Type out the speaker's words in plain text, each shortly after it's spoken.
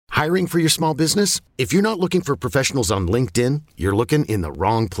Hiring for your small business? If you're not looking for professionals on LinkedIn, you're looking in the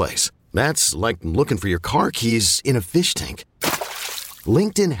wrong place. That's like looking for your car keys in a fish tank.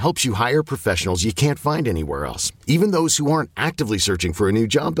 LinkedIn helps you hire professionals you can't find anywhere else, even those who aren't actively searching for a new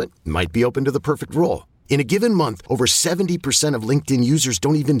job but might be open to the perfect role. In a given month, over 70% of LinkedIn users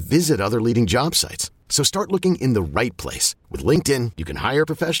don't even visit other leading job sites. So start looking in the right place. With LinkedIn, you can hire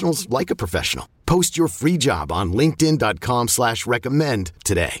professionals like a professional. Post your free job on linkedin.com/recommend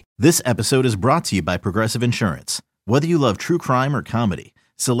today. This episode is brought to you by Progressive Insurance. Whether you love true crime or comedy,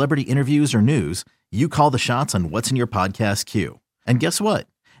 celebrity interviews or news, you call the shots on what's in your podcast queue. And guess what?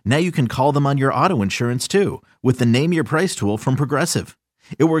 Now you can call them on your auto insurance too with the Name Your Price tool from Progressive.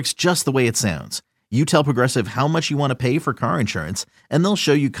 It works just the way it sounds. You tell Progressive how much you want to pay for car insurance, and they'll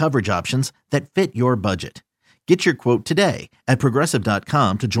show you coverage options that fit your budget. Get your quote today at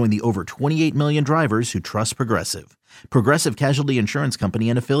Progressive.com to join the over 28 million drivers who trust Progressive. Progressive Casualty Insurance Company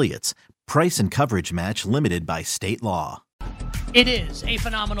and Affiliates. Price and coverage match limited by state law. It is a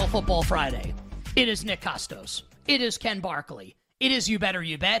phenomenal football Friday. It is Nick Costos. It is Ken Barkley. It is You Better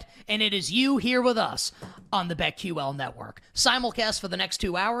You Bet, and it is you here with us on the BetQL Network. Simulcast for the next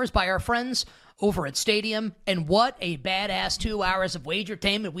 2 hours by our friends over at Stadium, and what a badass 2 hours of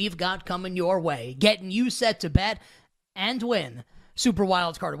wagertainment we've got coming your way, getting you set to bet and win Super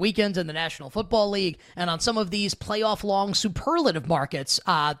Wildcard weekends in the National Football League, and on some of these playoff-long superlative markets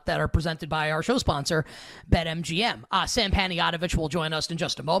that are presented by our show sponsor, BetMGM. Sam Panayotovich will join us in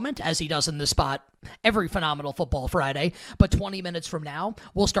just a moment, as he does in this spot every phenomenal football Friday. But 20 minutes from now,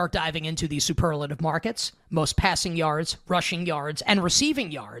 we'll start diving into these superlative markets, most passing yards, rushing yards, and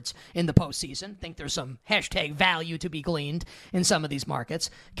receiving yards in the postseason. Think there's some hashtag value to be gleaned in some of these markets.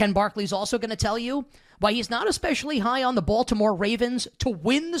 Ken Barkley's also going to tell you why he's not especially high on the Baltimore Ravens to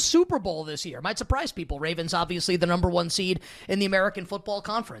win the Super Bowl this year. Might surprise people. Ravens obviously the number one seed in the American Football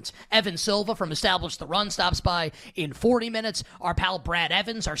Conference. Evan Silva from Establish the Run stops by in 40 minutes. Our pal Brad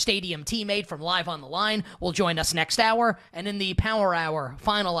Evans, our Stadium teammate from Live on the Line, will join us next hour. And in the Power Hour,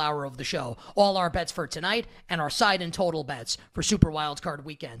 final hour of the show, all our bets for tonight and our side and total bets for Super Wildcard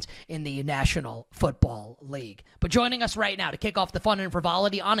weekends in the National Football League. But joining us right now to kick off the fun and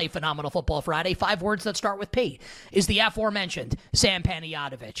frivolity on a phenomenal football Friday, 5 words that start with P, is the aforementioned Sam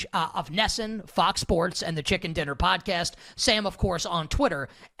Panayotovich of Nesson, Fox Sports, and the Chicken Dinner Podcast. Sam, of course, on Twitter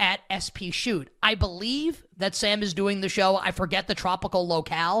at SPShoot. I believe that Sam is doing the show. I forget the tropical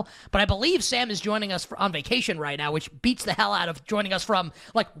locale, but I believe Sam is joining us on vacation right now, which beats the hell out of joining us from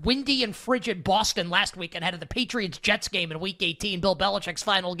like windy and frigid Boston last week ahead of the Patriots-Jets game in Week 18, Bill Belichick's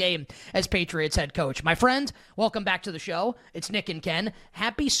final game as Patriots head coach. My friend, welcome back to the show. It's Nick and Ken.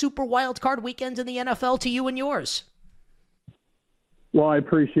 Happy Super Wildcard weekend in the NFL to you and yours. Well, I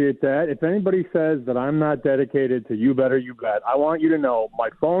appreciate that. If anybody says that I'm not dedicated to You Better You Bet, I want you to know my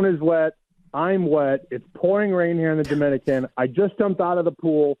phone is wet. I'm wet. It's pouring rain here in the Dominican. I just jumped out of the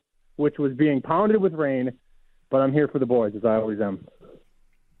pool, which was being pounded with rain, but I'm here for the boys, as I always am.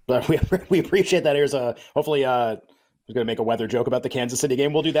 But we appreciate that. Here's hopefully I was going to make a weather joke about the Kansas City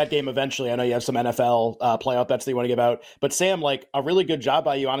game. We'll do that game eventually. I know you have some NFL playoff bets that you want to give out. But Sam, like a really good job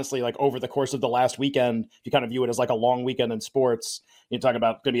by you, honestly, like over the course of the last weekend, if you kind of view it as like a long weekend in sports, you talk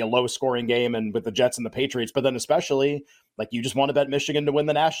about going to be a low scoring game and with the Jets and the Patriots, but then especially like you just want to bet Michigan to win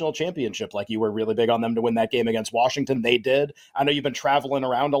the national championship. Like you were really big on them to win that game against Washington. They did. I know you've been traveling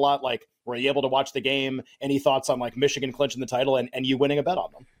around a lot. Like, were you able to watch the game? Any thoughts on like Michigan clinching the title and you winning a bet on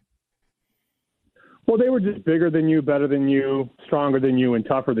them? Well, they were just bigger than you, better than you, stronger than you, and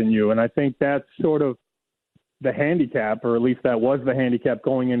tougher than you. And I think that's sort of the handicap, or at least that was the handicap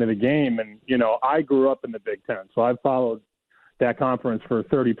going into the game. And, you know, I grew up in the Big Ten, so I've followed that conference for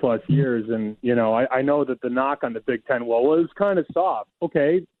 30 plus years. And, you know, I know that the knock on the Big Ten, well, it was kind of soft.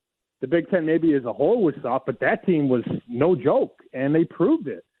 Okay, the Big Ten maybe as a whole was soft, but that team was no joke, and they proved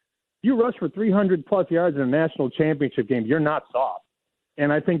it. You rush for 300 plus yards in a national championship game, you're not soft.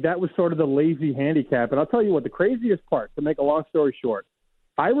 And I think that was sort of the lazy handicap. And I'll tell you what, the craziest part, to make a long story short,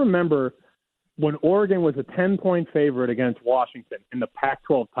 I remember when Oregon was a 10-point favorite against Washington in the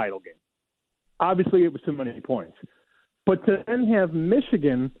Pac-12 title game. Obviously, it was too many points. But to then have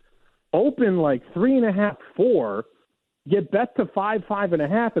Michigan open like 3.5, 4, get bet to 5,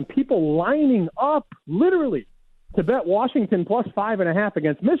 5.5, and people lining up literally to bet Washington plus 5.5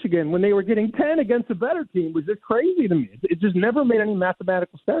 against Michigan when they were getting 10 against a better team was just crazy to me. It just never made any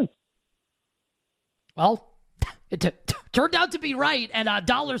mathematical sense. Well, it turned out to be right, and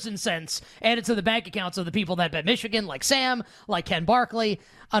dollars and cents added to the bank accounts of the people that bet Michigan, like Sam, like Ken Barkley.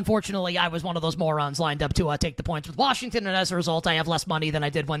 Unfortunately, I was one of those morons lined up to take the points with Washington, and as a result, I have less money than I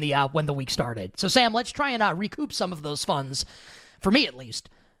did when the week started. So, Sam, let's try and recoup some of those funds, for me at least,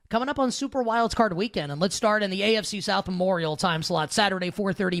 coming up on Super Wildcard Weekend. And let's start in the AFC South Memorial time slot, Saturday,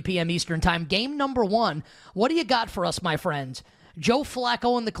 4:30 p.m. Eastern Time. Game number 1. What do you got for us, my friend? Joe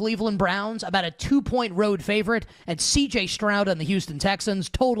Flacco and the Cleveland Browns, about a 2-point road favorite, and C.J. Stroud and the Houston Texans,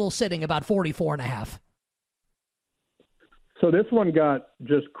 total sitting about 44.5. So this one got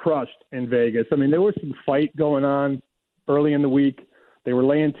just crushed in Vegas. I mean, there was some fight going on early in the week. They were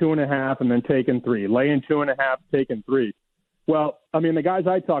laying 2.5 and then taking 3. Laying 2.5, taking 3. Well, I mean, the guys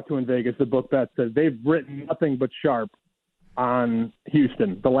I talked to in Vegas, the book bet, said they've written nothing but sharp on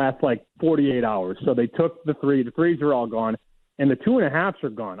Houston the last, 48 hours. So they took the 3. The 3s are all gone, and the 2.5s are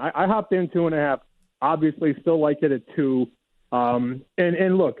gone. I hopped in 2.5, obviously still like it at 2.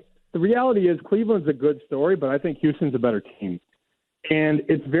 And look, the reality is Cleveland's a good story, but I think Houston's a better team. And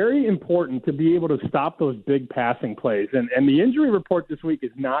it's very important to be able to stop those big passing plays. And the injury report this week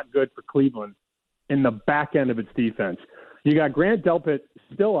is not good for Cleveland in the back end of its defense. You got Grant Delpit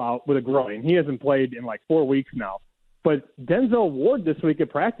still out with a groin. He hasn't played in 4 weeks now. But Denzel Ward this week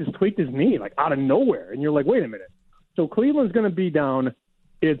at practice tweaked his knee, out of nowhere. And you're like, wait a minute. So Cleveland's going to be down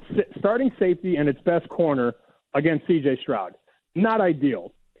its starting safety and its best corner against C.J. Stroud. Not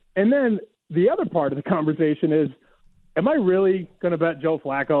ideal. And then the other part of the conversation is, am I really going to bet Joe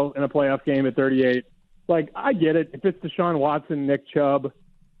Flacco in a playoff game at 38? I get it. If it's Deshaun Watson, Nick Chubb,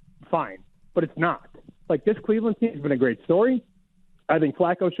 fine. But it's not. This Cleveland team has been a great story. I think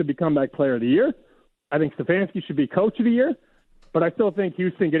Flacco should be comeback player of the year. I think Stefanski should be coach of the year. But I still think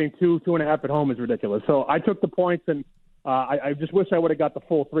Houston getting 2.5 at home is ridiculous. So I took the points, and I just wish I would have got the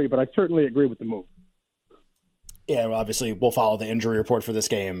full 3, but I certainly agree with the move. Yeah, well, obviously, we'll follow the injury report for this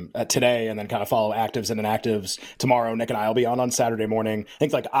game today and then kind of follow actives and inactives tomorrow. Nick and I will be on Saturday morning. I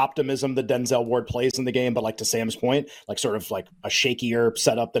think optimism that Denzel Ward plays in the game, but to Sam's point, sort of a shakier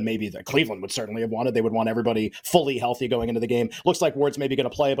setup than maybe that Cleveland would certainly have wanted. They would want everybody fully healthy going into the game. Looks like Ward's maybe going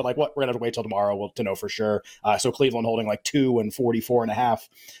to play, but we're going to have to wait till tomorrow to know for sure. So Cleveland holding 2 and 44.5.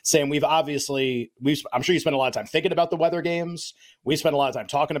 Sam, I'm sure you spent a lot of time thinking about the weather games. We spent a lot of time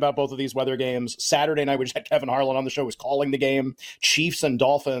talking about both of these weather games. Saturday night, we just had Kevin Harlan on the show, was calling the game. Chiefs and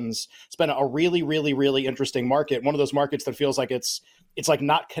Dolphins. It's been a really, really, really interesting market. One of those markets that feels like it's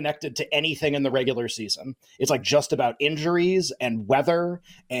not connected to anything in the regular season. It's just about injuries and weather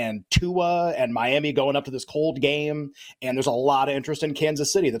and Tua and Miami going up to this cold game. And there's a lot of interest in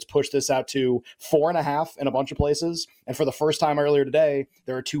Kansas City that's pushed this out to 4.5 in a bunch of places. And for the first time earlier today,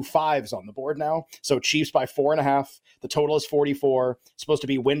 there are 2 5s on the board now. So Chiefs by 4.5. The total is 44. It's supposed to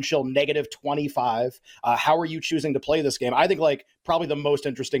be wind chill -25. How are you choosing to play this game? I think probably the most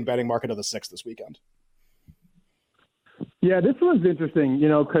interesting betting market of the 6 this weekend. Yeah, this one's interesting,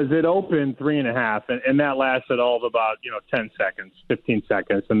 because it opened 3.5, and that lasted all of about, 10 seconds, 15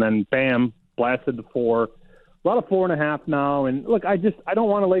 seconds. And then, bam, blasted to 4. A lot of 4.5 now. And look, I don't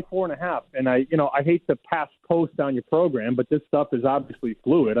want to lay 4.5. And I hate to pass post on your program, but this stuff is obviously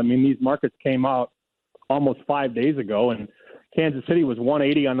fluid. I mean, these markets came out almost 5 days ago, and Kansas City was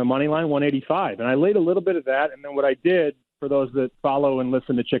 180 on the money line, 185. And I laid a little bit of that. And then what I did, for those that follow and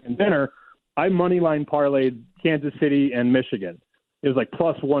listen to Chicken Dinner, I moneyline parlayed Kansas City and Michigan. It was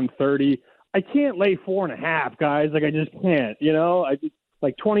plus 130. I can't lay 4.5, guys. I just can't, I just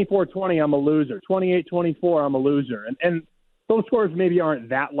 24-20, I'm a loser. 28-24, I'm a loser. And those scores maybe aren't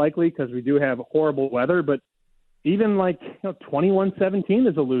that likely because we do have horrible weather, but even 21-17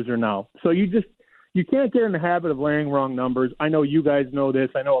 is a loser now. So you can't get in the habit of laying wrong numbers. I know you guys know this.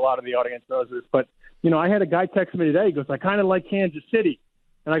 I know a lot of the audience knows this, but I had a guy text me today. He goes, I kind of like Kansas City.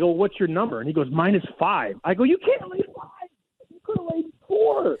 And I go, what's your number? And he goes, -5. I go, you can't lay 5. You could have laid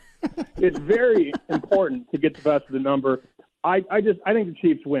 4. It's very important to get the best of the number. I think the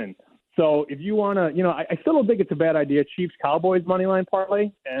Chiefs win. So if you want to, I still don't think it's a bad idea. Chiefs Cowboys moneyline parlay.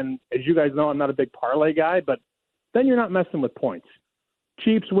 And as you guys know, I'm not a big parlay guy, but then you're not messing with points.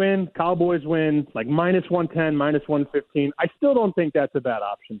 Chiefs win, Cowboys win, -110, -115. I still don't think that's a bad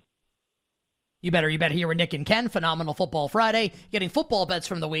option. You better hear with Nick and Ken. Phenomenal Football Friday. Getting football bets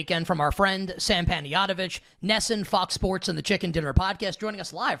from the weekend from our friend Sam Paniotovich, Nesson, Fox Sports, and the Chicken Dinner Podcast, joining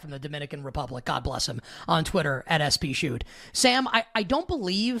us live from the Dominican Republic. God bless him. On Twitter at SPShoot. Sam, I don't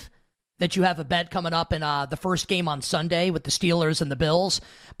believe that you have a bet coming up in the first game on Sunday with the Steelers and the Bills,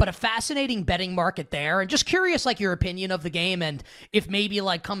 but a fascinating betting market there. And just curious, your opinion of the game, and if maybe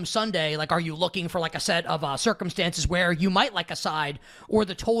come Sunday, are you looking for a set of circumstances where you might like a side or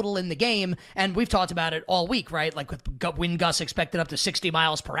the total in the game? And we've talked about it all week, right? With wind gusts expected up to 60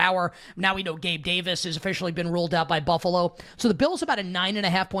 miles per hour. Now we know Gabe Davis has officially been ruled out by Buffalo. So the Bills about a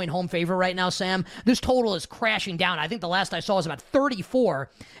 9.5-point home favorite right now, Sam. This total is crashing down. I think the last I saw was about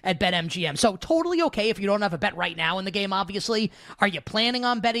 34 at BetMGM. BetMGM. So totally okay if you don't have a bet right now in the game, obviously. Are you planning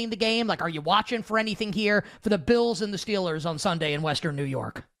on betting the game? Like, are you watching for anything here for the Bills and the Steelers on Sunday in Western New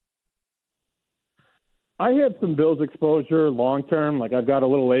York? I have some Bills exposure long term. Like, I've got a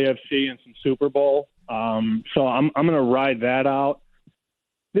little AFC and some Super Bowl. So I'm going to ride that out.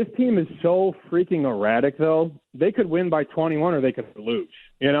 This team is so freaking erratic, though. They could win by 21 or they could lose.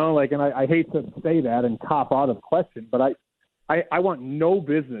 You know, like, and I hate to say that and cop out of the question, but I want no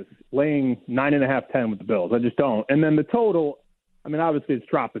business laying 9.5, 10 with the Bills. I just don't. And then the total, I mean, obviously it's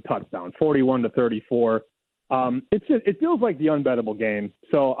dropped a touchdown, 41-34. It feels like the unbettable game.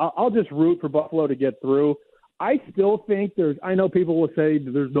 So I'll just root for Buffalo to get through. I still think I know people will say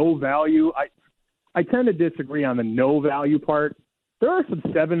there's no value. I tend to disagree on the no value part. There are some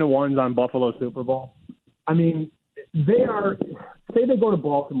 7-1s on Buffalo Super Bowl. I mean, say they go to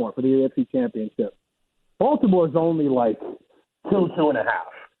Baltimore for the AFC Championship. Baltimore is only like 2.5.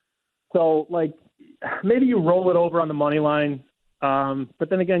 So, like, maybe you roll it over on the money line.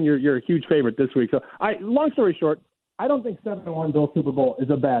 But then again, you're a huge favorite this week. So, long story short, I don't think 7-1 Bill Super Bowl is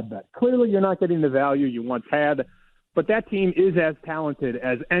a bad bet. Clearly, you're not getting the value you once had, but that team is as talented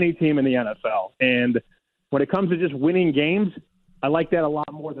as any team in the NFL. And when it comes to just winning games, I like that a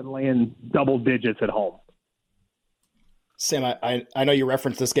lot more than laying double digits at home. Sam, I know you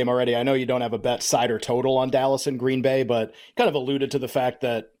referenced this game already. I know you don't have a bet side or total on Dallas and Green Bay, but kind of alluded to the fact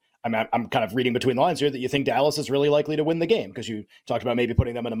that I'm kind of reading between the lines here that you think Dallas is really likely to win the game because you talked about maybe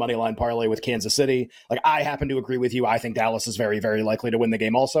putting them in a money line parlay with Kansas City. Like, I happen to agree with you. I think Dallas is very, very likely to win the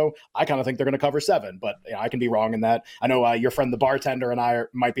game also. I kind of think they're going to cover 7, but I can be wrong in that. I know your friend, the bartender, and I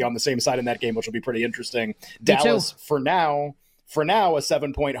might be on the same side in that game, which will be pretty interesting. Dallas, for now, a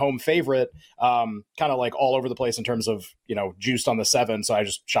 7-point home favorite, kind of like all over the place in terms of, juiced on the 7. So I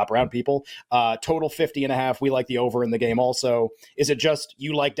just shop around people. Total 50.5. We like the over in the game also. Is it just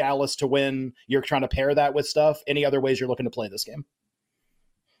you like Dallas to win? You're trying to pair that with stuff? Any other ways you're looking to play this game?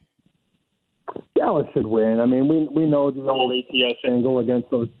 Dallas should win. I mean, we know the old ATS angle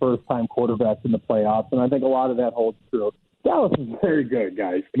against those first-time quarterbacks in the playoffs, and I think a lot of that holds true. Dallas is very good,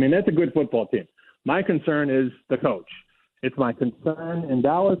 guys. I mean, that's a good football team. My concern is the coach. It's my concern in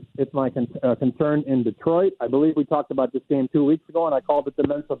Dallas. It's my concern in Detroit. I believe we talked about this game 2 weeks ago, and I called it the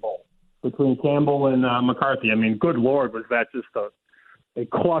Mensa Bowl between Campbell and McCarthy. I mean, good Lord, was that just a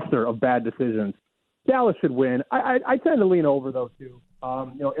cluster of bad decisions. Dallas should win. I tend to lean over, though, too.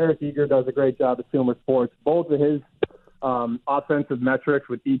 Eric Eager does a great job at Sumer Sports. Both of his offensive metrics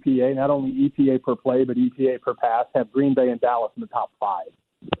with EPA, not only EPA per play, but EPA per pass, have Green Bay and Dallas in the top 5.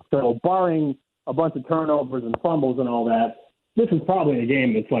 So barring a bunch of turnovers and fumbles and all that, this is probably a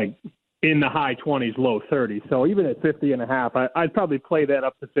game that's like in the high 20s, low 30s. So even at 50.5, I'd probably play that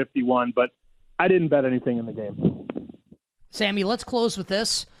up to 51, but I didn't bet anything in the game. Sammy, let's close with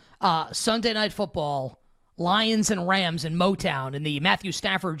this. Sunday Night Football, Lions and Rams in Motown in the Matthew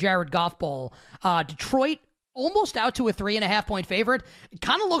Stafford, Jared Goff Bowl. Detroit almost out to a 3.5-point favorite. It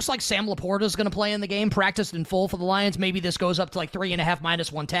kind of looks like Sam Laporta is going to play in the game, practiced in full for the Lions. Maybe this goes up to like 3.5 minus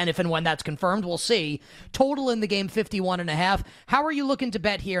 110 if and when that's confirmed. We'll see. Total in the game, 51.5. How are you looking to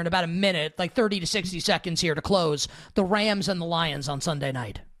bet here in about a minute, like 30 to 60 seconds here to close, the Rams and the Lions on Sunday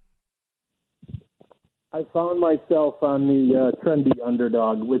night? I found myself on the trendy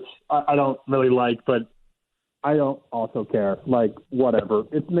underdog, which I don't really like, but I don't also care. Like, whatever.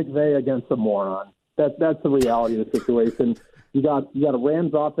 It's McVay against a moron. That's the reality of the situation. You got a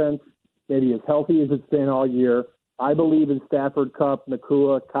Rams offense, maybe as healthy as it's been all year. I believe in Stafford, Kupp,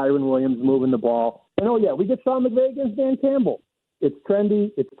 Nakua, Kyron Williams moving the ball. And we get Sean McVay against Dan Campbell. It's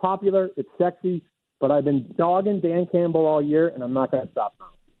trendy, it's popular, it's sexy, but I've been dogging Dan Campbell all year, and I'm not going to stop now.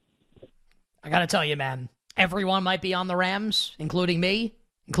 I got to tell you, man, everyone might be on the Rams, including me,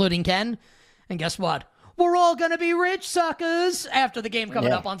 including Ken. And guess what? We're all going to be rich, suckers, after the game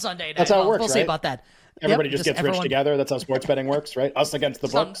coming up on Sunday night. That's how it works, We'll right? see about that. Everybody just gets rich together. That's how sports betting works, right? Us against the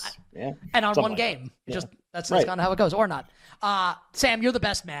books. And on Something one like game. that. That's kind of how it goes, or not. Sam, you're the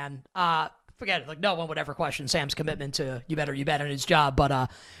best man. Forget it. Like, no one would ever question Sam's commitment to you bet on his job. But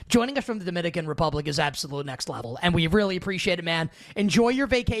joining us from the Dominican Republic is absolute next level. And we really appreciate it, man. Enjoy your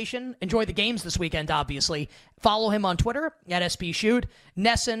vacation. Enjoy the games this weekend, obviously. Follow him on Twitter at SPShoot,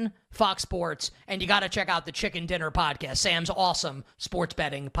 Nesson, Fox Sports, and you got to check out the Chicken Dinner podcast, Sam's awesome sports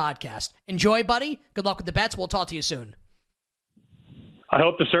betting podcast. Enjoy, buddy. Good luck with the bets. We'll talk to you soon. I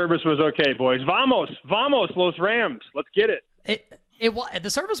hope the service was okay, boys. Vamos, Los Rams. Let's get it. The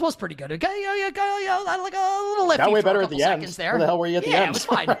service was pretty good. Like a little lifty. Got way for better a at couple the end. seconds there. Where the hell were you at the end? Yeah, it was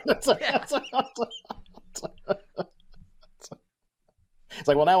fine. It's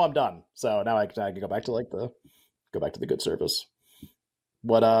like, well, now I'm done. So now I can go back to the good service.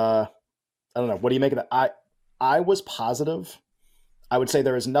 What I don't know. What do you make of that? I was positive. I would say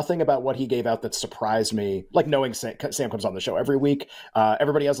there is nothing about what he gave out that surprised me. Like knowing Sam comes on the show every week.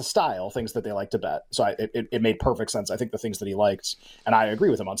 Everybody has a style, things that they like to bet. So it made perfect sense. I think the things that he likes, and I agree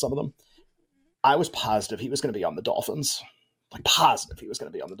with him on some of them. I was positive he was going to be on the Dolphins. Like positive he was going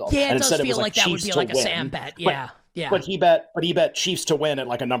to be on the Dolphins. Yeah, and it does feel like that would be like a Sam bet. Yeah. Yeah. But he bet Chiefs to win at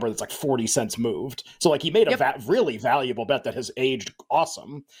like a number that's like 40 cents moved. So like he made a really valuable bet that has aged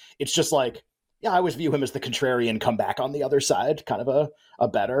awesome. It's just like, yeah, I always view him as the contrarian come back on the other side, kind of a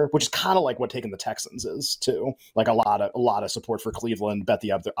better, which is kind of like what taking the Texans is too. Like a lot of support for Cleveland, bet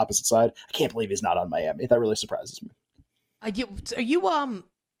the opposite side. I can't believe he's not on Miami. That really surprises me. Are you going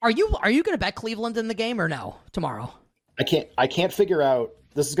to bet Cleveland in the game or no tomorrow? I can't figure out.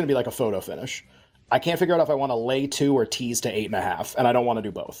 This is going to be like a photo finish. I can't figure out if I want to lay 2 or tease to 8.5, and I don't want to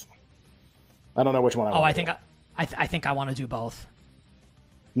do both. I don't know which one I want. I think I want to do both.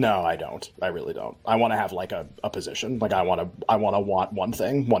 No, I don't. I really don't. I want to have like a position. Like I want one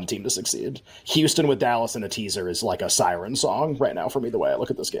thing, one team to succeed. Houston with Dallas in a teaser is like a siren song right now for me, the way I look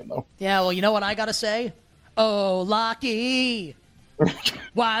at this game, though. Yeah, well, you know what I got to say? Oh, Lockie,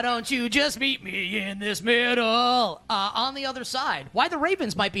 why don't you just meet me in this middle? On the other side, why the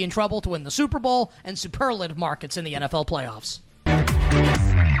Ravens might be in trouble to win the Super Bowl and superlative markets in the NFL playoffs.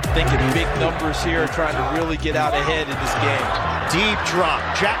 Thinking big numbers here, trying to really get out ahead in this game. Deep drop.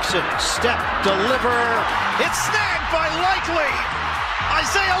 Jackson, step, deliver. It's snagged by Likely.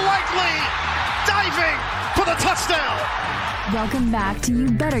 Isaiah Likely diving for the touchdown. Welcome back to You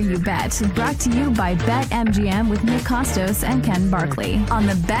Better You Bet, brought to you by BetMGM with Nick Costos and Ken Barkley on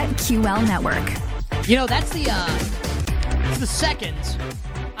the BetQL network. You know, that's the second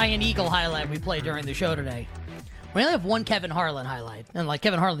Iron Eagle highlight we played during the show today. We only have one Kevin Harlan highlight, and like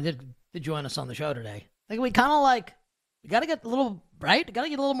Kevin Harlan did join us on the show today. I think we kind of we got to get a little right. Got to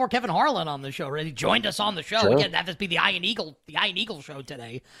get a little more Kevin Harlan on the show. Right? He joined us on the show. Sure. We can't have this be the Iron Eagle show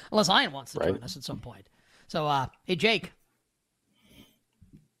today, unless Iron wants to join us at some point. So, hey Jake,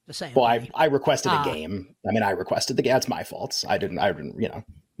 just saying. Well, I requested a game. I mean, I requested the game. That's my fault. I didn't. You know,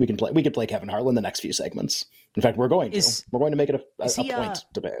 we could play Kevin Harlan the next few segments. In fact, we're going to make it a point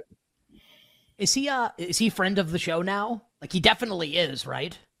to bet. Is he friend of the show now? Like he definitely is,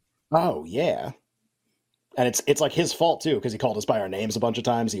 right? Oh yeah. And it's like his fault too, because he called us by our names a bunch of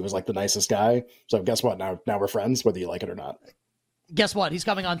times. He was like the nicest guy. So guess what? Now we're friends, whether you like it or not. Guess what? He's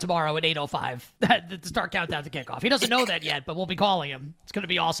coming on tomorrow at 8:05 to start countdown to kickoff. He doesn't know that yet, but we'll be calling him. It's going to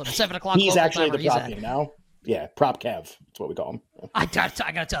be awesome. 7 o'clock. He's actually the prop king now. Yeah, prop Kev. That's what we call him. I got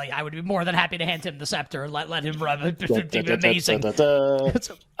to tell you, I would be more than happy to hand him the scepter and let him run. It'd be amazing.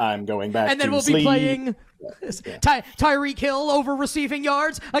 I'm going back. And then we'll be playing Tyreek Hill over receiving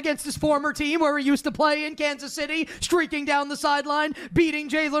yards against his former team where he used to play in Kansas City, streaking down the sideline, beating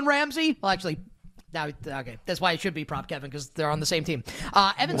Jalen Ramsey. Well, actually, now, okay, that's why it should be prop Kevin, because they're on the same team.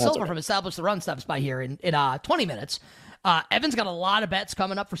 Evan Silver from Establish the Run stops by here in 20 minutes. Evan's got a lot of bets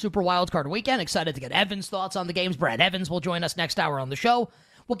coming up for Super Wildcard Weekend. Excited to get Evan's thoughts on the games. Brad Evans will join us next hour on the show.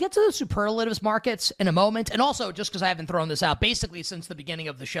 We'll get to the superlatives markets in a moment. And also, just because I haven't thrown this out, basically since the beginning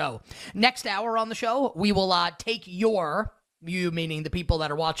of the show, next hour on the show, we will take you meaning the people that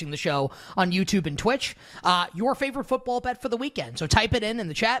are watching the show on YouTube and Twitch, your favorite football bet for the weekend. So type it in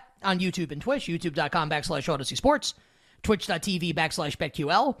the chat on YouTube and Twitch, youtube.com/Odyssey Sports.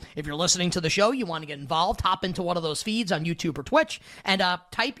 Twitch.tv/BetQL. If you're listening to the show, you want to get involved, hop into one of those feeds on YouTube or Twitch and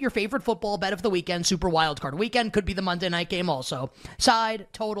type your favorite football bet of the weekend. Super Wildcard Weekend could be the Monday night game also. Side,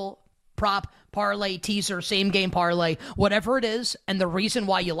 total, prop, parlay, teaser, same game parlay, whatever it is, and the reason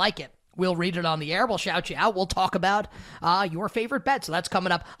why you like it. We'll read it on the air. We'll shout you out. We'll talk about your favorite bet. So that's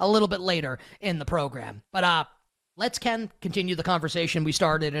coming up a little bit later in the program. But let's continue the conversation we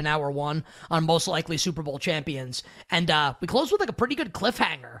started in hour one on most likely Super Bowl champions. And we closed with like a pretty good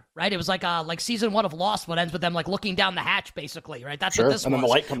cliffhanger, right? It was like season 1 of Lost, what ends with them like looking down the hatch, basically, right? That's what this and was. Then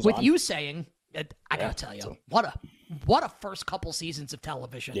the light comes with on. you saying, I gotta tell you, what a first couple seasons of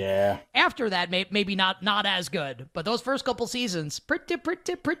television. Yeah. After that, maybe not as good, but those first couple seasons, pretty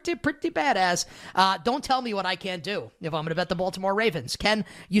badass. Don't tell me what I can't do if I'm going to bet the Baltimore Ravens. Ken,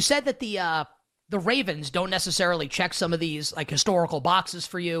 you said that the Ravens don't necessarily check some of these like historical boxes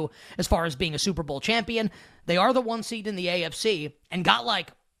for you as far as being a Super Bowl champion. They are the 1 seed in the AFC and got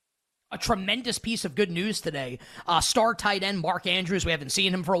like a tremendous piece of good news today. Star tight end Mark Andrews, we haven't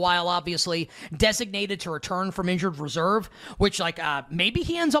seen him for a while, obviously, designated to return from injured reserve, which maybe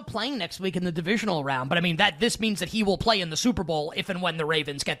he ends up playing next week in the divisional round. But I mean, this means that he will play in the Super Bowl if and when the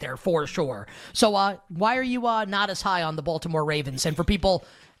Ravens get there for sure. So why are you not as high on the Baltimore Ravens? And for people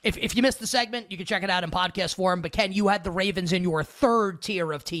If you missed the segment, you can check it out in podcast form. But Ken, you had the Ravens in your third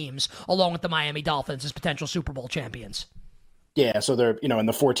tier of teams, along with the Miami Dolphins as potential Super Bowl champions. Yeah, so they're, in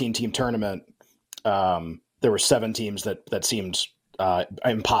the 14-team tournament, there were 7 teams that seemed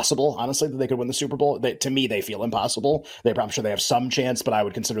impossible, honestly, that they could win the Super Bowl. To me, they feel impossible. I'm sure they have some chance, but I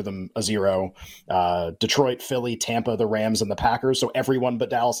would consider them a 0. Detroit, Philly, Tampa, the Rams, and the Packers. So everyone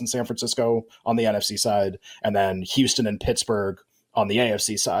but Dallas and San Francisco on the NFC side, and then Houston and Pittsburgh on the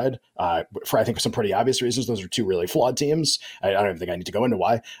AFC side. For I think some pretty obvious reasons, those are 2 really flawed teams. I don't even think I need to go into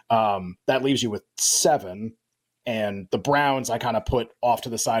why. That leaves you with 7, and the Browns I kind of put off to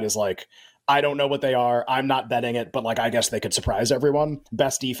the side as like, I don't know what they are. I'm not betting it, but I guess they could surprise everyone.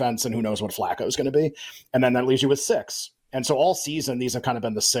 Best defense, and who knows what Flacco is going to be. And then that leaves you with 6. And so all season, these have kind of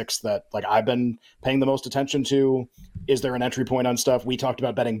been the 6 that I've been paying the most attention to. Is there an entry point on stuff? We talked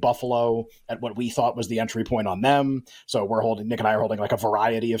about betting Buffalo at what we thought was the entry point on them. So Nick and I are holding a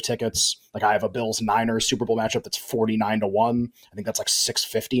variety of tickets. I have a Bills-Niners Super Bowl matchup that's 49-1. I think that's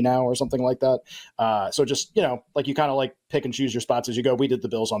 650 now or something like that. So just, you kind of pick and choose your spots as you go. We did the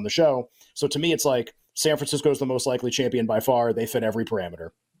Bills on the show. So to me, it's San Francisco is the most likely champion by far. They fit every parameter.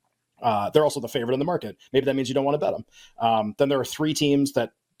 They're also the favorite in the market. Maybe that means you don't want to bet them. Then there are 3 teams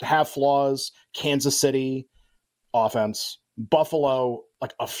that have flaws. Kansas City, offense. Buffalo,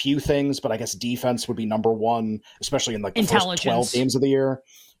 a few things, but I guess defense would be number 1, especially in the first 12 games of the year.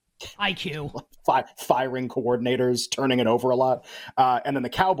 IQ. Firing coordinators, turning it over a lot. And then the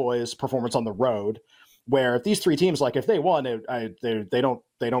Cowboys' performance on the road, where these 3 teams, if they won, they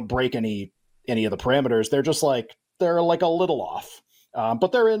don't break any of the parameters. They're just they're a little off.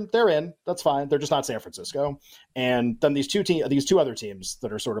 But they're in. That's fine. They're just not San Francisco. And then these two other teams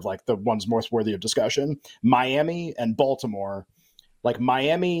that are sort of the ones most worthy of discussion, Miami and Baltimore.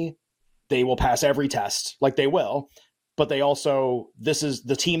 Miami, they will pass every test, they will. But they also, this is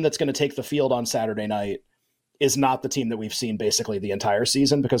the team that's going to take the field on Saturday night is not the team that we've seen basically the entire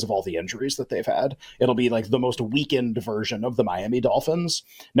season because of all the injuries that they've had. It'll be the most weakened version of the Miami Dolphins.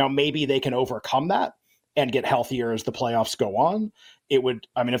 Now, maybe they can overcome that and get healthier as the playoffs go on. It would,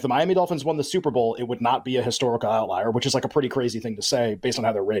 if the Miami Dolphins won the Super Bowl, it would not be a historical outlier, which is a pretty crazy thing to say based on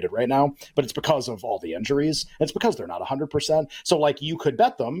how they're rated right now. But it's because of all the injuries. It's because they're not 100%. So you could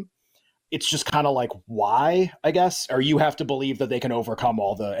bet them. It's just kind of why, I guess, or you have to believe that they can overcome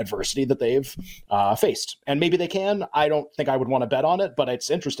all the adversity that they've faced. And maybe they can. I don't think I would want to bet on it, but it's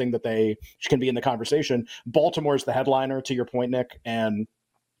interesting that they can be in the conversation. Baltimore's the headliner, to your point, Nick. And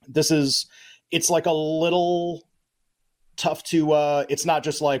it's a little tough to, it's not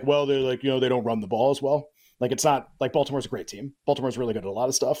just well, they're they don't run the ball as well. It's not Baltimore's a great team. Baltimore's really good at a lot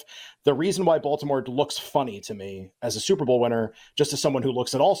of stuff. The reason why Baltimore looks funny to me as a Super Bowl winner, just as someone who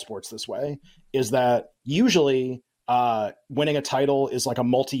looks at all sports this way, is that usually winning a title is a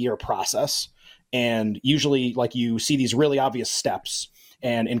multi-year process. And usually you see these really obvious steps.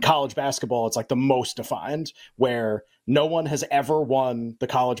 And in college basketball, it's the most defined, where no one has ever won the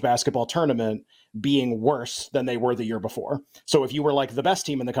college basketball tournament being worse than they were the year before. So if you were the best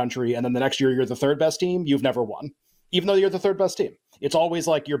team in the country and then the next year you're the 3rd best team, you've never won, even though you're the 3rd best team. It's always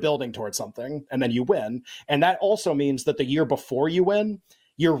you're building towards something and then you win. And that also means that the year before you win,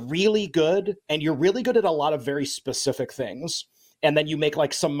 you're really good, and you're really good at a lot of very specific things. And then you make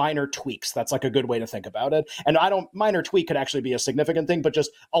some minor tweaks. That's a good way to think about it. And minor tweak could actually be a significant thing, but just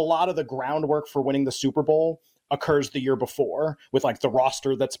a lot of the groundwork for winning the Super Bowl occurs the year before with the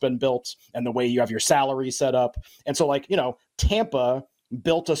roster that's been built and the way you have your salary set up. And so Tampa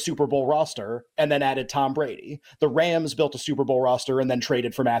built a Super Bowl roster and then added Tom Brady. The Rams built a Super Bowl roster and then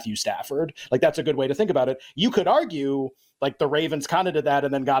traded for Matthew Stafford. That's a good way to think about it. You could argue the Ravens kind of did that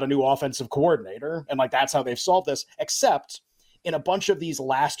and then got a new offensive coordinator. And that's how they've solved this, except in a bunch of these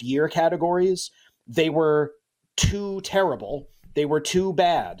last year categories, they were too terrible. They were too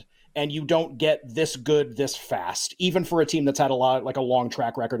bad. And you don't get this good this fast, even for a team that's had a long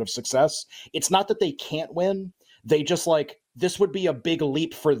track record of success. It's not that they can't win. They just this would be a big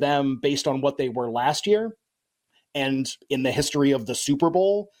leap for them based on what they were last year. And in the history of the Super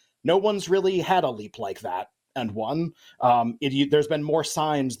Bowl, no one's really had a leap like that and won. There's been more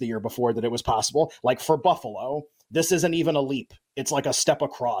signs the year before that it was possible. For Buffalo, this isn't even a leap. It's a step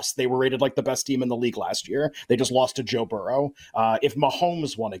across. They were rated the best team in the league last year. They just lost to Joe Burrow. If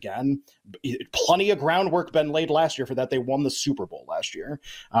Mahomes won again, plenty of groundwork been laid last year for that. They won the Super Bowl last year.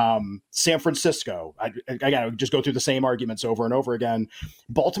 San Francisco, I gotta just go through the same arguments over and over again.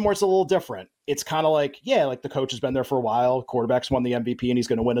 Baltimore's a little different. It's kind of the coach has been there for a while. Quarterback's won the MVP and he's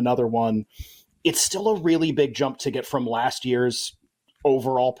going to win another one. It's still a really big jump to get from last year's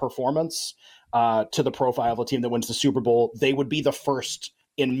overall performance to the profile of a team that wins the Super Bowl. They would be the first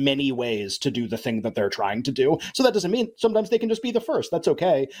in many ways to do the thing that they're trying to do. So that doesn't mean sometimes they can just be the first. That's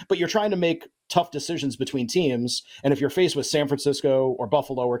okay. But you're trying to make tough decisions between teams. And if you're faced with San Francisco or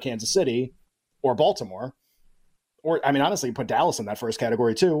Buffalo or Kansas City or Baltimore, or, I mean, honestly, put Dallas in that first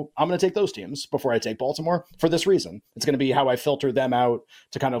category too, I'm going to take those teams before I take Baltimore for this reason. It's going to be how I filter them out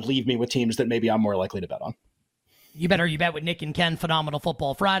to kind of leave me with teams that maybe I'm more likely to bet on. You better you bet with Nick and Ken, Phenomenal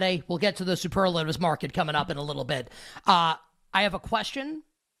Football Friday. We'll get to the superlatives market coming up in a little bit. I have a question,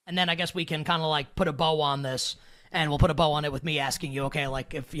 and then I guess we can kind of like put a bow on this, and we'll put a bow on it with me asking you, okay,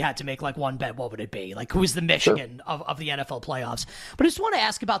 like if you had to make like one bet, what would it be? Like who's the Michigan of the NFL playoffs? But I just want to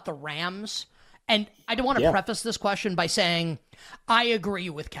ask about the Rams, and I don't want to preface this question by saying I agree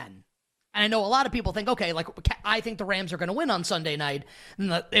with Ken. And I know a lot of people think, okay, like I think the Rams are going to win on Sunday night.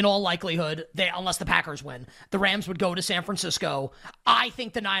 In all likelihood, unless the Packers win, the Rams would go to San Francisco. I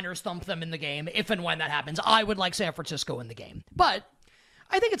think the Niners thump them in the game. If and when that happens, I would like San Francisco in the game. But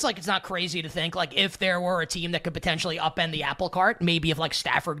I think it's not crazy to think like if there were a team that could potentially upend the apple cart, maybe if like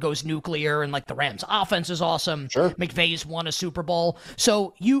Stafford goes nuclear and like the Rams offense is awesome, McVay's won a Super Bowl.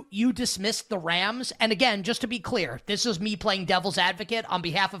 So you dismissed the Rams. And again, just to be clear, this is me playing devil's advocate on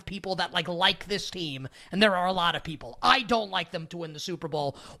behalf of people that like this team. And there are a lot of people. I don't like them to win the Super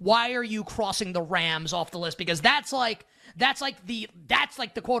Bowl. Why are you crossing the Rams off the list? Because that's like the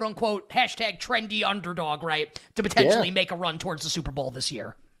quote unquote hashtag trendy underdog, right? To potentially make a run towards the Super Bowl this year.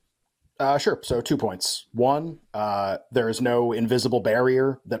 Sure. So 2 points. One, there is no invisible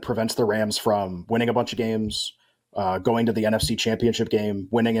barrier that prevents the Rams from winning a bunch of games, going to the NFC Championship game,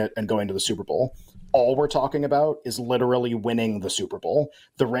 winning it, and going to the Super Bowl. All we're talking about is literally winning the Super Bowl.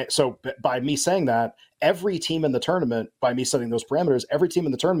 So by me saying that, every team in the tournament, by me setting those parameters, every team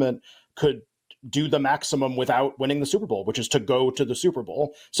in the tournament could do the maximum without winning the Super Bowl, which is to go to the Super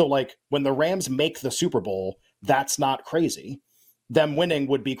Bowl. So like when the Rams make the Super Bowl, that's not crazy. Them winning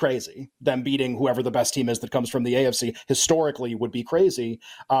would be crazy. Them beating whoever the best team is that comes from the AFC historically would be crazy.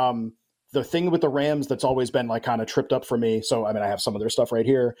 The thing with the Rams that's always been like kind of tripped up for me. So, I mean, I have some of their stuff right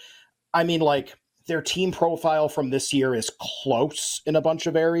here. I mean, like their team profile from this year is close in a bunch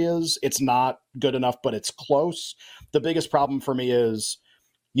of areas. It's not good enough, but it's close. The biggest problem for me is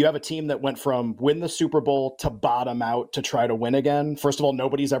you have a team that went from win the Super Bowl to bottom out to try to win again. First of all,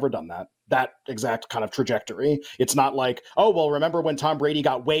 nobody's ever done that exact kind of trajectory. It's not like, oh, well, remember when Tom Brady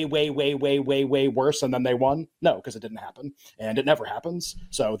got way worse and then they won? No, because it didn't happen and it never happens.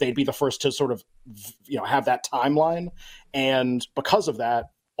 So they'd be the first to sort of, have that timeline. And because of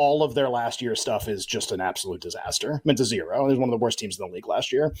that, all of their last year stuff is just an absolute disaster. I mean, it's a zero. It was one of the worst teams in the league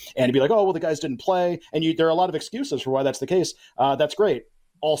last year. And you'd be like, oh, well, the guys didn't play. And there are a lot of excuses for why that's the case. That's great.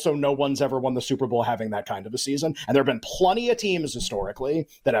 Also, no one's ever won the Super Bowl having that kind of a season. And there have been plenty of teams historically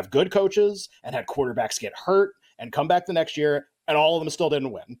that have good coaches and had quarterbacks get hurt and come back the next year, and all of them still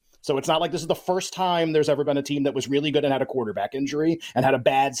didn't win. So it's not like this is the first time there's ever been a team that was really good and had a quarterback injury and had a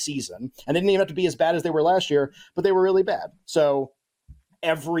bad season. And they didn't even have to be as bad as they were last year, but they were really bad. So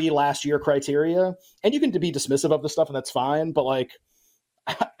every last year criteria, and you can be dismissive of this stuff, and that's fine, but like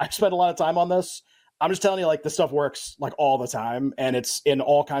I've spent a lot of time on this. I'm just telling you, like, this stuff works like all the time, and it's in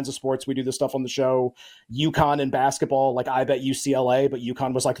all kinds of sports. We do this stuff on the show. UConn in basketball, like I bet UCLA, but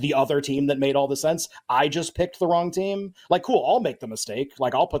UConn was like the other team that made all the sense. I just picked the wrong team. Like, cool, I'll make the mistake.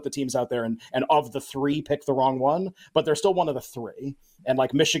 Like, I'll put the teams out there and of the three, pick the wrong one, but they're still one of the three. And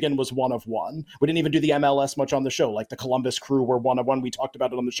like Michigan was one of one. We didn't even do the MLS much on the show. Like the Columbus Crew were one of one. We talked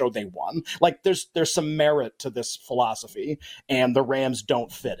about it on the show. They won. Like there's some merit to this philosophy, and the Rams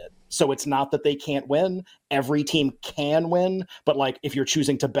don't fit it. So it's not that they can't win. Every team can win. But like if you're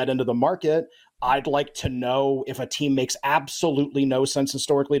choosing to bet into the market, I'd like to know if a team makes absolutely no sense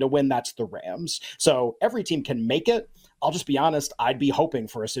historically to win, that's the Rams. So every team can make it. I'll just be honest. I'd be hoping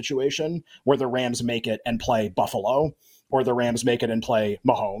for a situation where the Rams make it and play Buffalo, or the Rams make it and play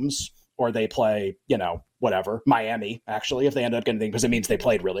Mahomes, or they play, whatever, Miami, actually, if they end up getting anything, because it means they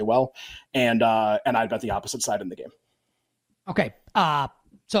played really well. And I'd bet the opposite side in the game. Okay.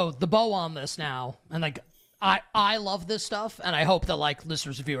 So the bow on this now, and like, I love this stuff, and I hope that like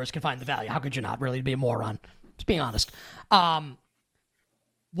listeners and viewers can find the value. How could you not really be a moron? Just being honest.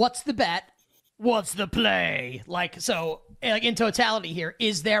 What's the bet? What's the play? Like, so like in totality here,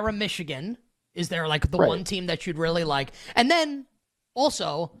 is there a Michigan? Is there like the one team that you'd really like? And then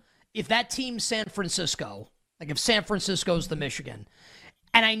also, if that team's San Francisco, like if San Francisco's the Michigan,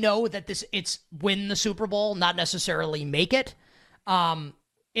 and I know that it's win the Super Bowl, not necessarily make it.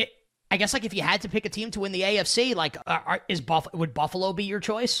 I guess like if you had to pick a team to win the AFC, like would Buffalo be your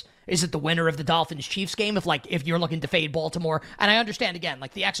choice? Is it the winner of the Dolphins-Chiefs game if you're looking to fade Baltimore? And I understand, again,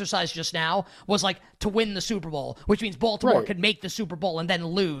 like the exercise just now was like to win the Super Bowl, which means Baltimore could make the Super Bowl and then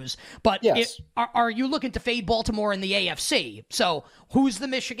lose. But are you looking to fade Baltimore in the AFC? So who's the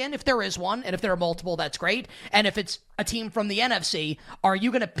Michigan, if there is one? And if there are multiple, that's great. And if it's a team from the NFC, are you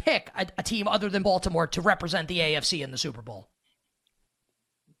going to pick a team other than Baltimore to represent the AFC in the Super Bowl?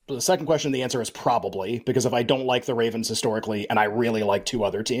 The second question, the answer is probably, because if I don't like the Ravens historically and I really like two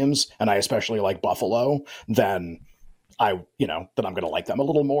other teams, and I especially like Buffalo, then I'm going to like them a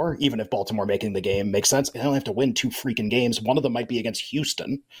little more, even if Baltimore making the game makes sense. I don't have to win 2 freaking games. One of them might be against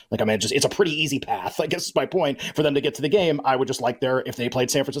Houston. It's a pretty easy path. I guess is my point. For them to get to the game, I would just like if they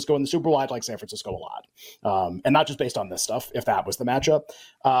played San Francisco in the Super Bowl, I'd like San Francisco a lot. And not just based on this stuff, if that was the matchup.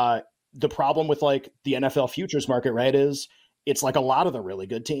 The problem with like the NFL futures market, right, is it's like a lot of the really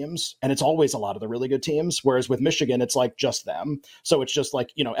good teams, and it's always a lot of the really good teams. Whereas with Michigan, it's like just them. So it's just like,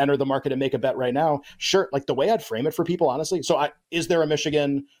 enter the market and make a bet right now. Sure. Like the way I'd frame it for people, honestly. So is there a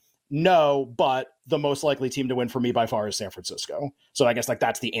Michigan? No, but the most likely team to win for me by far is San Francisco. So I guess like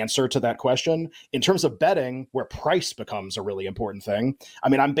that's the answer to that question. In terms of betting, where price becomes a really important thing, I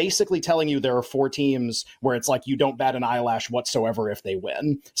mean, I'm basically telling you there are 4 teams where it's like you don't bat an eyelash whatsoever if they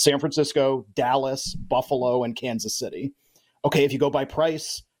win. San Francisco, Dallas, Buffalo, and Kansas City. Okay, if you go by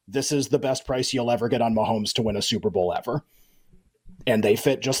price, this is the best price you'll ever get on Mahomes to win a Super Bowl ever. And they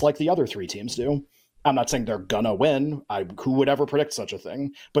fit just like the other 3 teams do. I'm not saying they're gonna win. Who would ever predict such a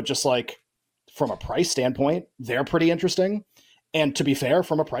thing? But just like from a price standpoint, they're pretty interesting. And to be fair,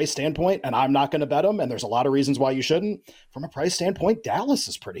 from a price standpoint, and I'm not going to bet them, and there's a lot of reasons why you shouldn't, from a price standpoint, Dallas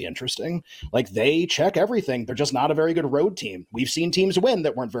is pretty interesting. Like, they check everything. They're just not a very good road team. We've seen teams win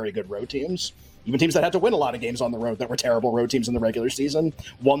that weren't very good road teams. Even teams that had to win a lot of games on the road that were terrible road teams in the regular season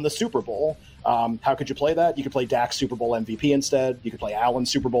won the Super Bowl. How could you play that? You could play Dak's Super Bowl MVP instead. You could play Allen's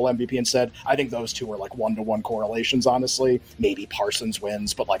Super Bowl MVP instead. I think those two are like 1-to-1 correlations, honestly. Maybe Parsons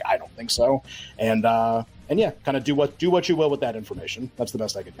wins, but like I don't think so. And yeah, kind of do what you will with that information. That's the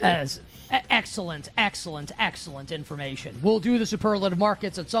best I could do. As excellent information. We'll do the superlative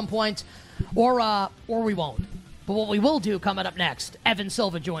markets at some point, or we won't. But what we will do coming up next, Evan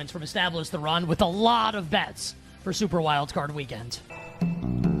Silva joins from Establish the Run with a lot of bets for Super Wildcard Weekend.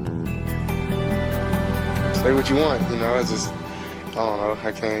 Say what you want, it's just, I don't know,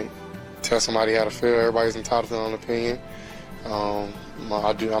 I can't tell somebody how to feel. Everybody's entitled to their own opinion. I'm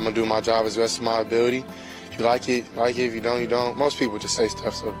going to do my job as best of my ability. If you like it, if you don't, you don't. Most people just say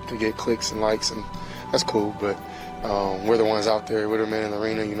stuff to get clicks and likes, and that's cool, but we're the ones out there, we're the men in the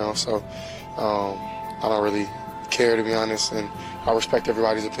arena, so I don't really care, to be honest, and I respect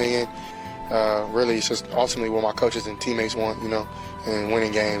everybody's opinion. Really, it's just ultimately what my coaches and teammates want, and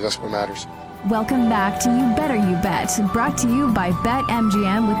winning games, that's what matters. Welcome back to You Better You Bet, brought to you by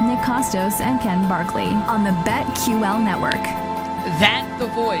BetMGM with Nick Costos and Ken Barkley on the BetQL network. That the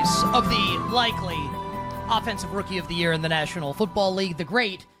voice of the likely Offensive Rookie of the Year in the National Football League, the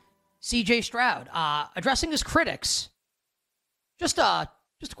great C.J. Stroud, addressing his critics. Just a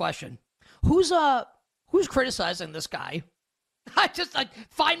question: who's criticizing this guy?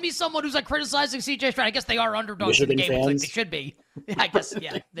 Find me someone who's criticizing C.J. Stroud. I guess they are underdogs in the game. It's like they should be. I guess,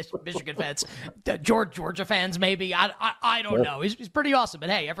 yeah, Michigan fans, Georgia fans, maybe. I don't know. He's pretty awesome, but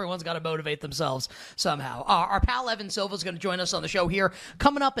hey, everyone's got to motivate themselves somehow. Our pal Evan Silva is going to join us on the show here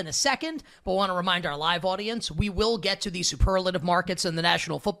coming up in a second, but want to remind our live audience, we will get to the superlative markets in the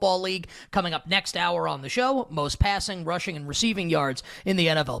National Football League coming up next hour on the show. Most passing, rushing, and receiving yards in the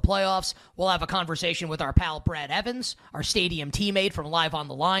NFL playoffs. We'll have a conversation with our pal Brad Evans, our stadium teammate from Live on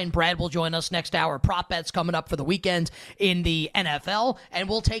the Line. Brad will join us next hour. Prop bets coming up for the weekend in the NFL, and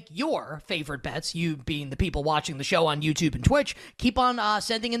we'll take your favorite bets, you being the people watching the show on YouTube and Twitch. Keep on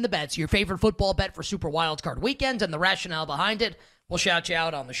sending in the bets, your favorite football bet for Super Wildcard Weekend and the rationale behind it. We'll shout you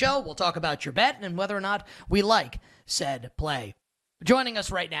out on the show. We'll talk about your bet and whether or not we like said play. Joining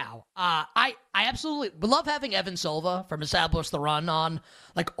us right now, I absolutely love having Evan Silva from Establish the Run on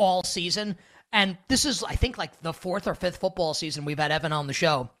all season, and this is, I think, the 4th or 5th football season we've had Evan on the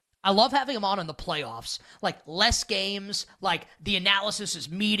show. I love having him on in the playoffs. Less games, the analysis is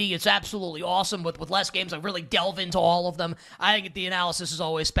meaty. It's absolutely awesome with less games. I really delve into all of them. I think the analysis is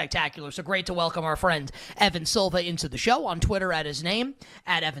always spectacular. So great to welcome our friend Evan Silva into the show. On Twitter at his name,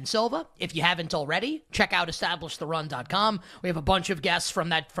 at Evan Silva. If you haven't already, check out EstablishTheRun.com. We have a bunch of guests from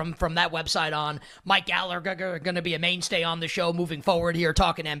that website on. Mike Gallagher going to be a mainstay on the show moving forward here,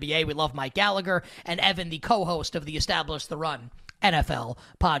 talking NBA. We love Mike Gallagher. And Evan, the co-host of the Establish the Run NFL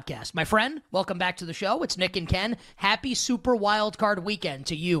podcast. My friend, welcome back to the show. It's Nick and Ken. Happy Super Wildcard weekend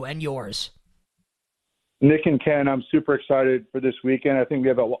to you and yours. Nick and Ken, I'm super excited for this weekend. I think we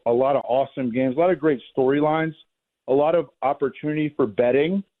have a lot of awesome games, a lot of great storylines, a lot of opportunity for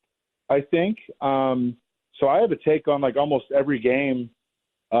betting, I think. So I have a take on like almost every game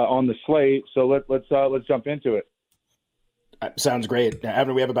on the slate. So let's jump into it. Sounds great.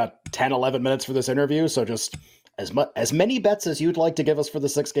 Evan, we have about 10, 11 minutes for this interview. So just as many bets as you'd like to give us for the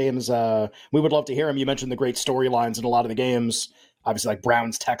 6 games, we would love to hear them. You mentioned the great storylines in a lot of the games. Obviously, like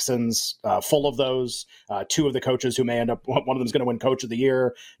Browns, Texans, full of those. 2 of the coaches who may end up, one of them is going to win Coach of the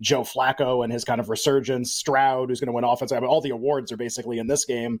Year, Joe Flacco and his kind of resurgence, Stroud, who's going to win offense. I mean, all the awards are basically in this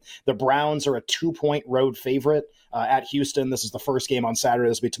game. The Browns are a 2-point road favorite at Houston. This is the first game on Saturday.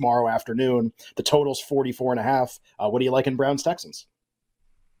 This will be tomorrow afternoon. The total's 44.5. What do you like in Browns, Texans?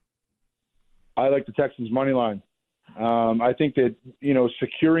 I like the Texans money line. I think that,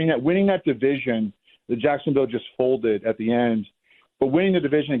 securing that, winning that division, the Jacksonville just folded at the end. But winning the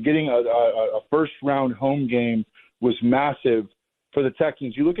division and getting a first-round home game was massive for the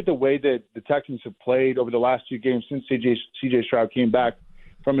Texans. You look at the way that the Texans have played over the last 2 games since C.J. Stroud came back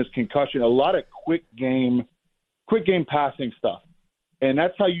from his concussion, a lot of quick game passing stuff. And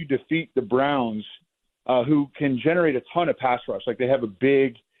that's how you defeat the Browns, who can generate a ton of pass rush. Like, they have a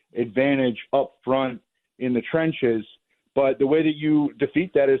big advantage up front in the trenches. But the way that you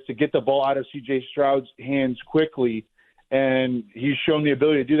defeat that is to get the ball out of C.J. Stroud's hands quickly. And he's shown the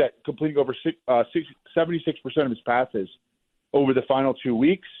ability to do that, completing over 76% of his passes over the final 2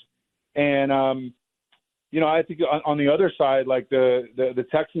 weeks. And, I think on the other side, like the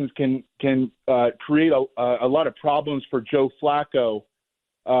Texans can create a lot of problems for Joe Flacco.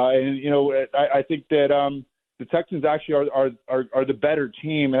 I think that the Texans actually are the better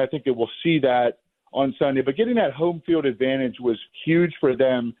team, and I think that we'll see that on Sunday. But getting that home field advantage was huge for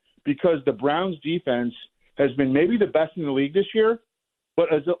them because the Browns defense has been maybe the best in the league this year, but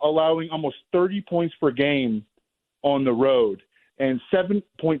is allowing almost 30 points per game on the road and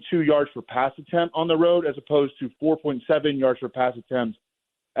 7.2 yards per pass attempt on the road as opposed to 4.7 yards per pass attempt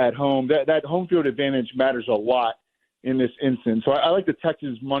at home. That home field advantage matters a lot in this instance. So I like the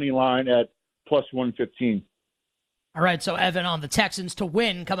Texans money line at plus 115. All right, so Evan, on the Texans to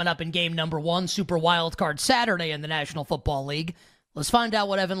win coming up in game number 1, Super Wildcard Saturday in the National Football League. Let's find out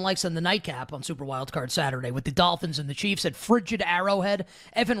what Evan likes in the nightcap on Super Wildcard Saturday with the Dolphins and the Chiefs at frigid Arrowhead.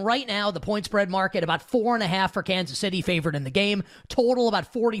 Evan, right now, the point spread market about 4.5 for Kansas City, favored in the game. Total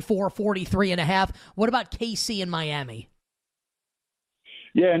about 43.5. What about KC and Miami?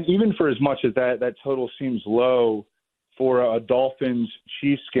 Yeah, and even for as much as that total seems low for a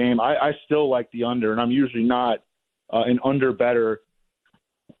Dolphins-Chiefs game, I still like the under, and I'm usually not an under better.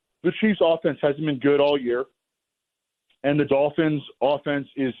 The Chiefs' offense hasn't been good all year. And the Dolphins' offense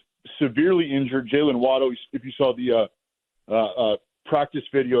is severely injured. Jalen Waddle, if you saw the practice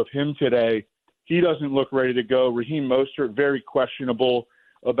video of him today, he doesn't look ready to go. Raheem Mostert, very questionable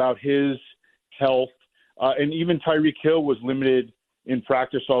about his health. And even Tyreek Hill was limited in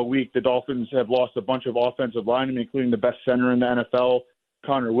practice all week. The Dolphins have lost a bunch of offensive linemen, including the best center in the NFL,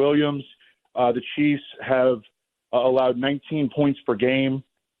 Connor Williams. The Chiefs have allowed 19 points per game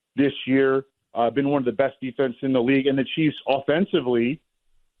this year. Been one of the best defense in the league, and the Chiefs offensively,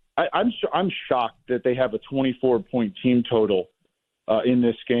 I'm shocked that they have a 24-point team total in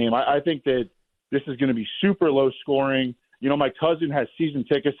this game. I think that this is going to be super low scoring. My cousin has season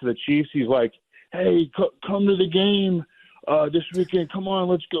tickets to the Chiefs. He's like, "Hey, come to the game this weekend. Come on,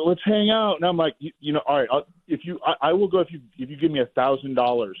 let's go, let's hang out." And I'm like, all right, I will go if you give me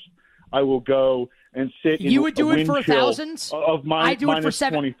 $1,000. I will go and sit. You would do it for $1,000 of my. I do it for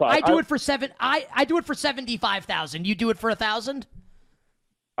 25. I do it for $75,000. You do it for $1,000.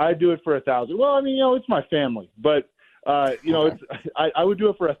 I do it for $1,000. Well, I mean, it's my family, but it's I would do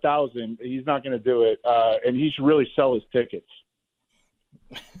it for $1,000. He's not going to do it, and he should really sell his tickets.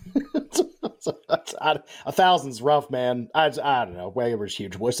 $1,000's rough, man. I don't know. Waivers,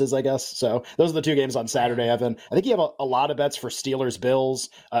 huge wishes, I guess. So those are the 2 games on Saturday, Evan. I think you have a lot of bets for Steelers-Bills,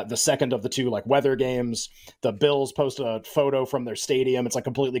 the second of the 2 weather games. The Bills posted a photo from their stadium. It's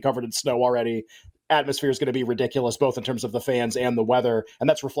completely covered in snow already. Atmosphere is going to be ridiculous, both in terms of the fans and the weather, and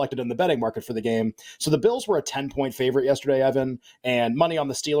that's reflected in the betting market for the game. So the Bills were a 10-point favorite yesterday, Evan, and money on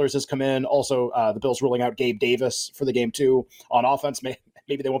the Steelers has come in. Also, the Bills ruling out Gabe Davis for the game too on offense.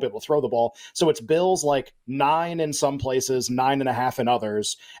 Maybe they won't be able to throw the ball. So it's Bills 9 in some places, 9.5 in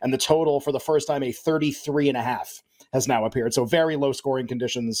others, and the total for the first time, a 33.5 has now appeared. So very low scoring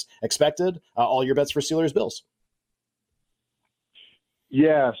conditions expected. All your bets for Steelers-Bills.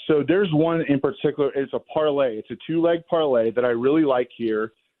 Yeah, so there's one in particular. It's a parlay. It's a 2-leg parlay that I really like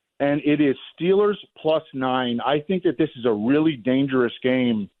here, and it is Steelers +9. I think that this is a really dangerous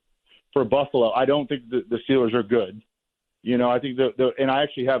game for Buffalo. I don't think the Steelers are good. I think and I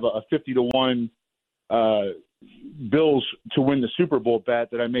actually have a 50-1 Bills to win the Super Bowl bet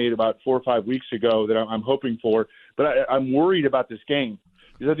that I made about 4 or 5 weeks ago that I'm hoping for. But I'm worried about this game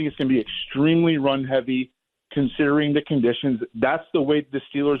because I think it's going to be extremely run-heavy considering the conditions. That's the way the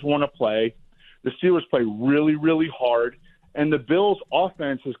Steelers want to play. The Steelers play really, really hard, and the Bills'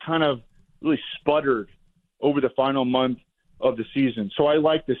 offense has kind of really sputtered over the final month of the season. So I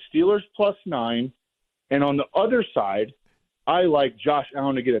like the Steelers +9, and on the other side, I like Josh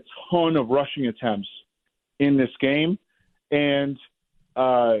Allen to get a ton of rushing attempts in this game and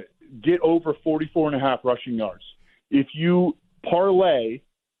get over 44.5 rushing yards. If you parlay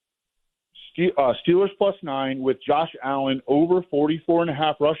Steelers +9 with Josh Allen over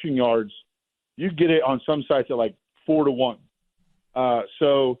 44.5 rushing yards, you get it on some sites at like 4-1. I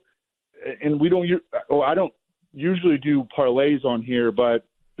don't usually do parlays on here, but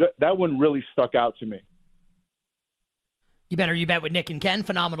that one really stuck out to me. You Better You Bet with Nick and Ken.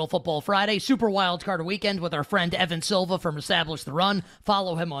 Phenomenal Football Friday. Super Wild Card Weekend with our friend Evan Silva from Establish the Run.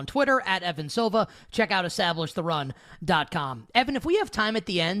 Follow him on Twitter at Evan Silva. Check out EstablishTheRun.com. Evan, if we have time at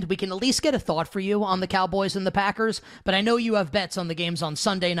the end, we can at least get a thought for you on the Cowboys and the Packers. But I know you have bets on the games on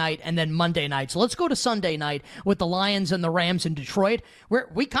Sunday night and then Monday night. So let's go to Sunday night with the Lions and the Rams in Detroit, where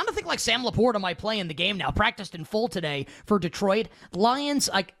we kind of think like Sam Laporta might play in the game now. Practiced in full today for Detroit. Lions,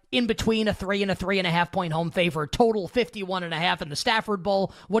 in between a 3 and a 3.5 point home favorite, total 51.5 in the Stafford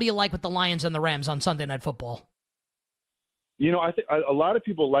Bowl. What do you like with the Lions and the Rams on Sunday Night Football? I think a lot of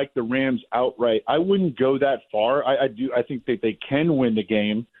people like the Rams outright. I wouldn't go that far. I think that they can win the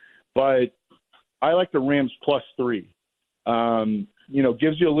game, but I like the Rams +3.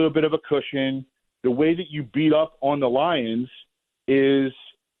 Gives you a little bit of a cushion. The way that you beat up on the Lions is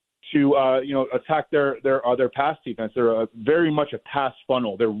to attack their pass defense. They're very much a pass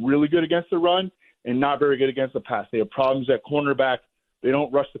funnel. They're really good against the run and not very good against the pass. They have problems at cornerback. They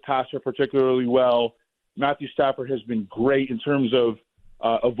don't rush the passer particularly well. Matthew Stafford has been great in terms of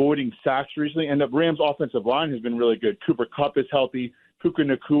avoiding sacks recently, and the Rams' offensive line has been really good. Cooper Kupp is healthy. Puka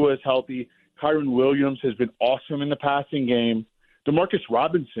Nacua is healthy. Kyron Williams has been awesome in the passing game. Demarcus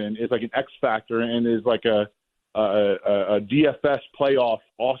Robinson is like an X factor and is like a DFS playoff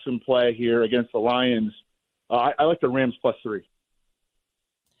awesome play here against the Lions. I like the Rams +3.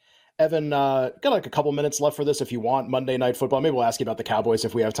 Evan, got like a couple minutes left for this if you want. Monday Night Football. Maybe we'll ask you about the Cowboys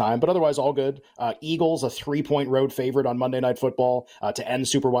if we have time, but otherwise all good. Eagles, a 3-point road favorite on Monday Night Football to end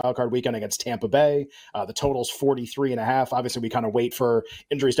Super Wildcard Weekend against Tampa Bay. The total's 43.5. Obviously, we kind of wait for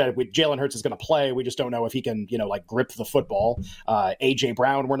injury status. Jalen Hurts is going to play. We just don't know if he can, grip the football. A.J.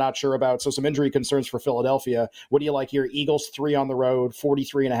 Brown, we're not sure about. So some injury concerns for Philadelphia. What do you like here? Eagles 3 on the road,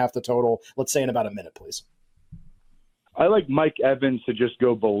 43.5 the total. Let's say in about a minute, please. I like Mike Evans to just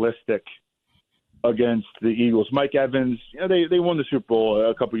go ballistic against the Eagles. Mike Evans, they won the Super Bowl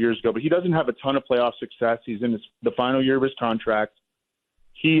a couple years ago, but he doesn't have a ton of playoff success. He's in the final year of his contract.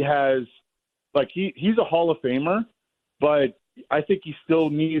 He has, he's a Hall of Famer, but I think he still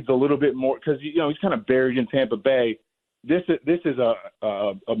needs a little bit more because, he's kind of buried in Tampa Bay. This is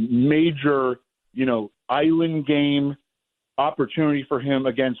a major, island game opportunity for him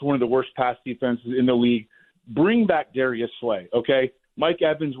against one of the worst pass defenses in the league. Bring back Darius Slay, okay? Mike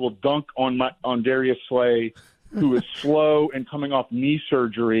Evans will dunk on Darius Slay, who is slow and coming off knee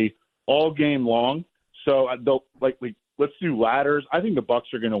surgery all game long. So let's do ladders. I think the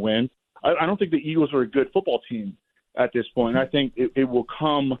Bucs are going to win. I don't think the Eagles are a good football team at this point. I think it will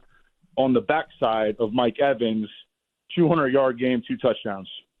come on the backside of Mike Evans, 200-yard game, 2 touchdowns.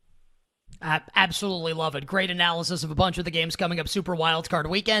 I absolutely love it. Great analysis of a bunch of the games coming up Super Wildcard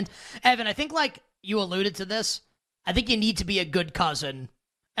Weekend. Evan, I think you alluded to this. I think you need to be a good cousin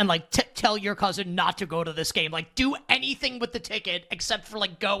and tell your cousin not to go to this game. Do anything with the ticket except for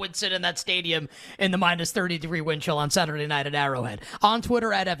go and sit in that stadium in the -30-degree wind chill on Saturday night at Arrowhead. On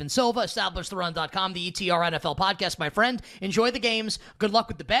Twitter at Evan Silva, EstablishTheRun.com, the ETR NFL podcast, my friend. Enjoy the games. Good luck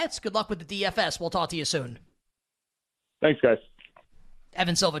with the bets. Good luck with the DFS. We'll talk to you soon. Thanks, guys.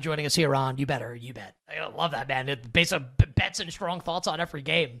 Evan Silva joining us here on You Better You Bet. I love that, man. Based on bets and strong thoughts on every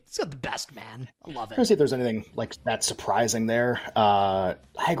game. It's the best, man. I love it. I'm trying to see if there's anything that surprising there. I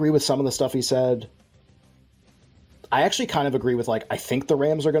agree with some of the stuff he said. I actually kind of agree with I think the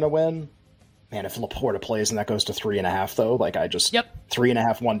Rams are going to win. Man, if Laporta plays and that goes to 3.5 though,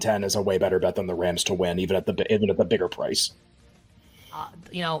 3.5 110 is a way better bet than the Rams to win, even at the bigger price. I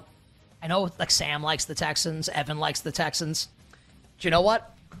know Sam likes the Texans. Evan likes the Texans. But you know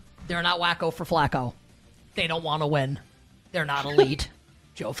what? They're not wacko for Flacco. They don't want to win. They're not elite.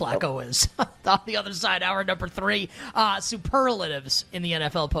 Joe Flacco is. On the other side, hour number 3, superlatives in the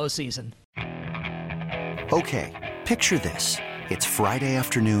NFL postseason. Okay, picture this. It's Friday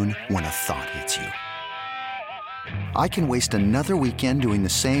afternoon when a thought hits you. I can waste another weekend doing the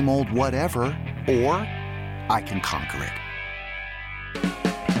same old whatever, or I can conquer it.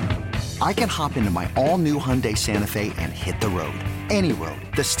 I can hop into my all-new Hyundai Santa Fe and hit the road. Any road.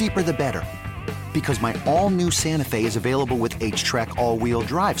 The steeper, the better. Because my all-new Santa Fe is available with H-Track all-wheel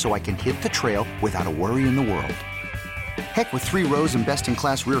drive, so I can hit the trail without a worry in the world. Heck, with 3 rows and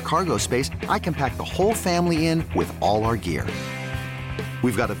best-in-class rear cargo space, I can pack the whole family in with all our gear.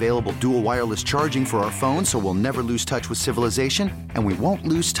 We've got available dual wireless charging for our phones, so we'll never lose touch with civilization, and we won't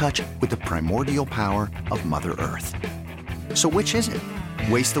lose touch with the primordial power of Mother Earth. So which is it?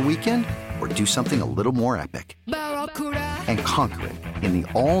 Waste the weekend or do something a little more epic? And conquer it in the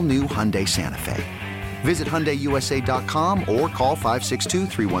all-new Hyundai Santa Fe. Visit HyundaiUSA.com or call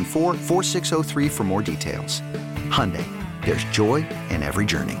 562-314-4603 for more details. Hyundai, there's joy in every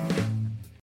journey.